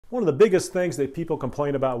One of the biggest things that people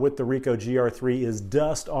complain about with the Ricoh GR3 is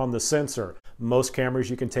dust on the sensor. Most cameras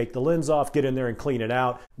you can take the lens off, get in there and clean it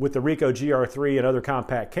out. With the Ricoh GR3 and other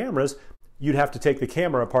compact cameras, you'd have to take the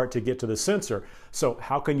camera apart to get to the sensor. So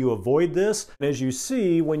how can you avoid this? As you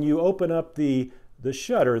see, when you open up the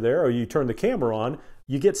shutter there, or you turn the camera on,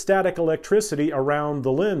 you get static electricity around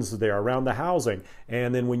the lens there, around the housing.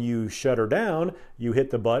 And then when you shutter down, you hit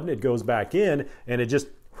the button, it goes back in, and it just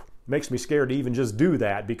makes me scared to even just do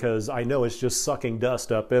that because I know it's just sucking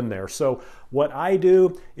dust up in there. So what I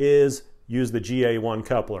do is use the GA-1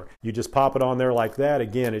 coupler. You just pop it on there like that.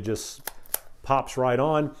 Again, it just pops right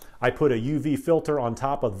on. I put a UV filter on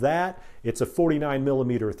top of that. It's a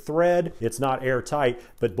 49mm thread. It's not airtight,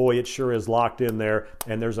 but boy, it sure is locked in there,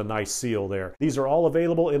 and there's a nice seal there. These are all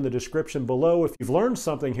available in the description below. If you've learned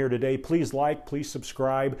something here today, please like, please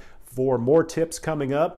subscribe for more tips coming up.